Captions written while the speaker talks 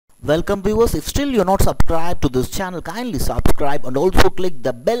Welcome viewers, if still you're not subscribed to this channel, kindly subscribe and also click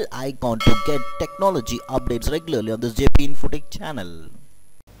the bell icon to get technology updates regularly on this JP Infotech channel.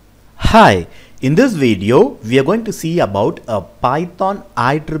 Hi, in this video we are going to see about a Python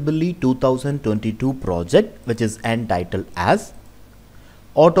IEEE 2022 project which is entitled as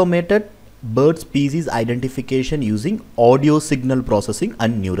Automated Bird Species Identification Using Audio Signal Processing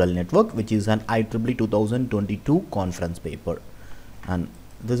and Neural Network, which is an IEEE 2022 conference paper, and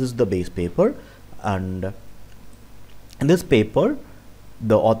this is the base paper. And in this paper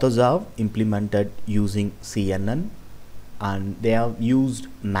the authors have implemented using CNN and they have used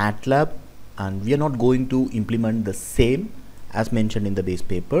MATLAB, and we are not going to implement the same as mentioned in the base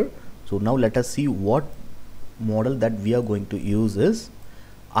paper. So now let us see what model that we are going to use is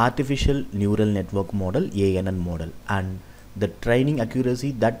artificial neural network model, ANN model, and the training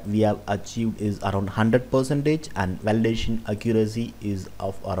accuracy that we have achieved is around 100% and validation accuracy is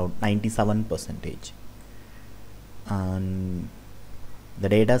of around 97%. And the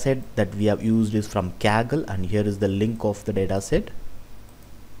dataset that we have used is from Kaggle, and here is the link of the dataset,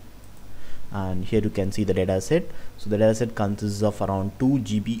 and here you can see the dataset. So the dataset consists of around 2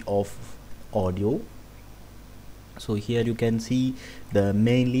 GB of audio. So here you can see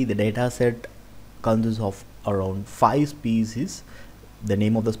mainly the dataset consists of around 5 species. The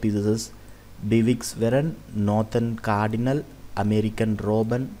name of the species is Bewick's Wren, Northern Cardinal, American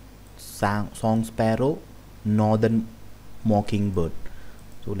Robin, Song Sparrow, Northern Mockingbird.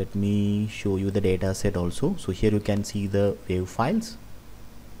 So let me show you the data set also. So here you can see the wave files.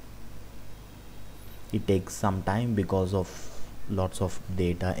 It takes some time because of lots of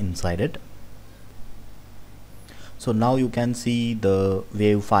data inside it. So now you can see the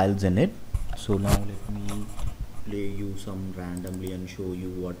wave files in it. So now let me play you some randomly and show you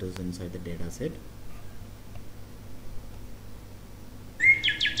what is inside the data set.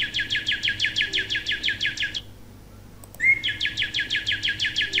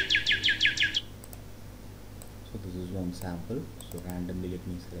 So this is one sample. So randomly let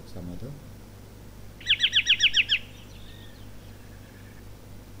me select some other.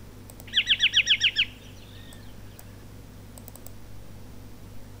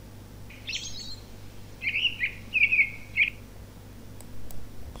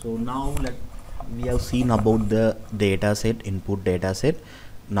 So now we have seen about the data set, input data set.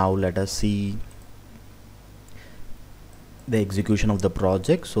 Now let us see the execution of the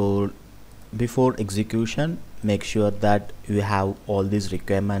project. So before execution, make sure that you have all these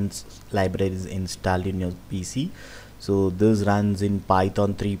requirements libraries installed in your PC. So this runs in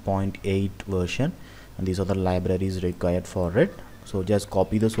Python 3.8 version, and these are the libraries required for it. So just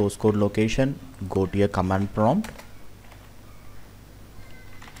copy the source code location, go to your command prompt,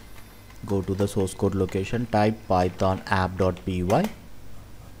 go to the source code location, type python app.py.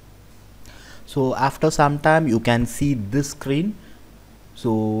 So after some time you can see this screen.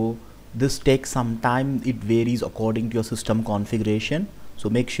 So this takes some time, it varies according to your system configuration. So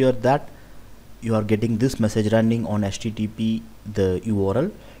make sure that you are getting this message running on HTTP the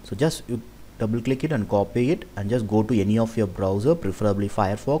URL. So just you double click it and copy it and just go to any of your browser, preferably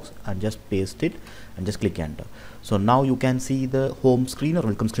Firefox, and just paste it and just click enter. So now you can see the home screen or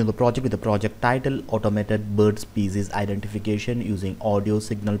welcome screen of the project with the project title Automated Bird Species Identification Using Audio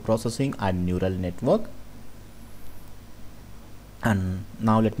Signal Processing and Neural Network. And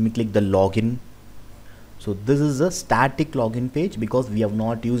now let me click the login. So this is a static login page because we have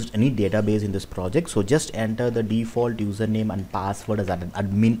not used any database in this project. So just enter the default username and password as an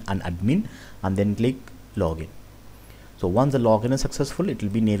admin and then click login. So once the login is successful, it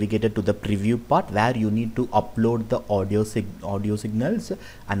will be navigated to the preview part where you need to upload the audio signals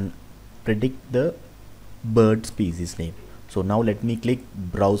and predict the bird species name. So now let me click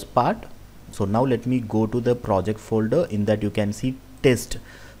browse part. So now let me go to the project folder. In that you can see test.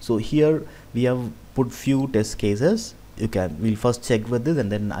 So here we have put few test cases. We'll first check with this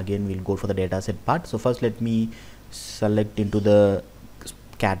and then again we'll go for the dataset part. So first let me select into the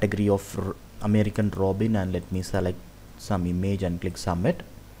category of American Robin and let me select some image and click submit.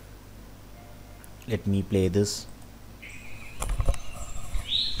 Let me play this.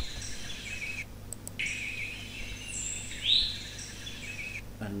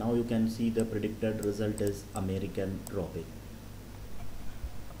 And now you can see the predicted result is American Robin.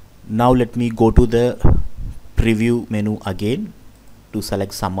 Now let me go to the preview menu again to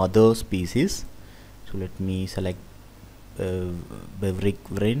select some other species. So let me select Bewick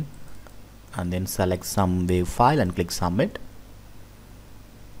Wren and then select some wave file and click submit.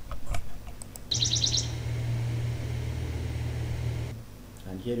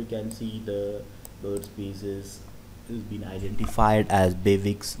 And here you can see the bird species is been identified as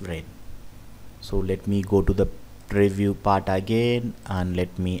Bewick's wren. So let me go to the preview part again and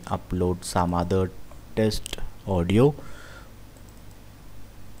let me upload some other test audio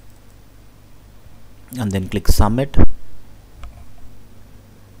and then click submit.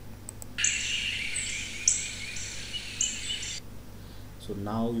 So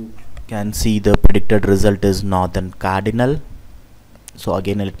now you can see the predicted result is northern cardinal. So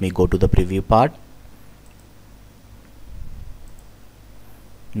again let me go to the preview part.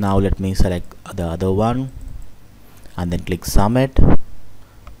 Now let me select the other one and then click submit.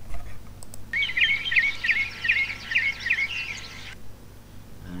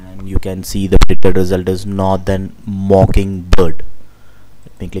 And you can see the predicted result is northern mockingbird.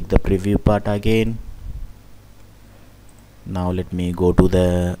 Let me click the preview part again. Now let me go to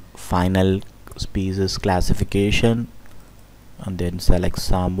the final species classification and then select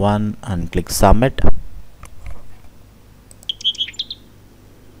someone and click submit.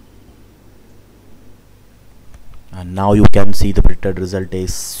 And now you can see the predicted result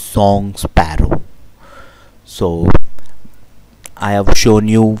is song sparrow. So I have shown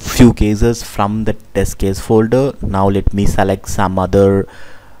you few cases from the test case folder. Now let me select some other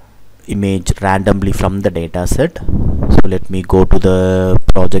image randomly from the dataset. So let me go to the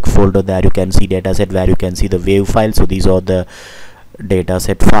project folder. There you can see dataset where you can see the wave file. So these are the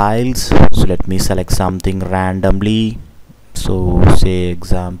dataset files. So let me select something randomly. So say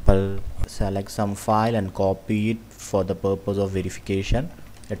example, select some file and copy it for the purpose of verification.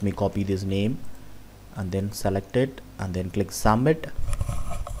 Let me copy this name and then select it and then click submit.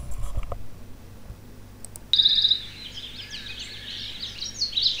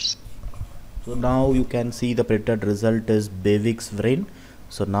 So now you can see the predicted result is Bewick's wren.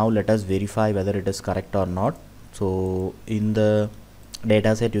 So now let us verify whether it is correct or not. So in the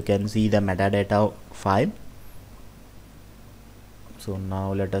dataset you can see the metadata file. So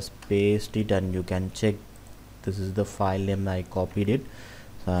now let us paste it and you can check this is the file name I copied it.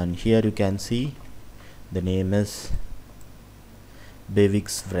 And here you can see the name is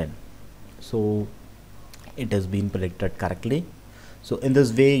Bewick's wren. So it has been predicted correctly. So in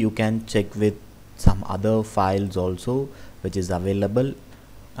this way you can check with some other files also which is available.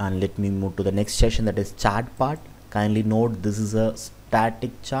 And let me move to the next session, that is chart part. Kindly note this is a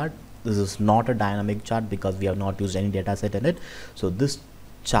static chart. This is not a dynamic chart because we have not used any data set in it. So this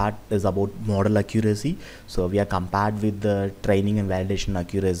chart is about model accuracy. So we are compared with the training and validation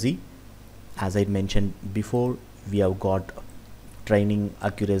accuracy. As I mentioned before, we have got training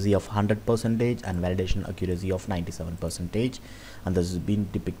accuracy of 100% and validation accuracy of 97%, and this has been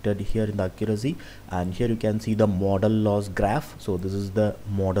depicted here in the accuracy. And here you can see the model loss graph. So this is the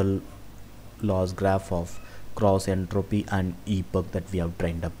model loss graph of cross entropy and epoch that we have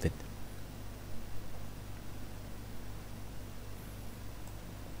trained up with.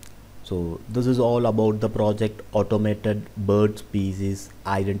 So this is all about the project automated bird species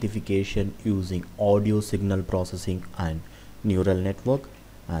identification using audio signal processing and neural network.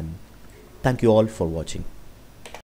 And thank you all for watching.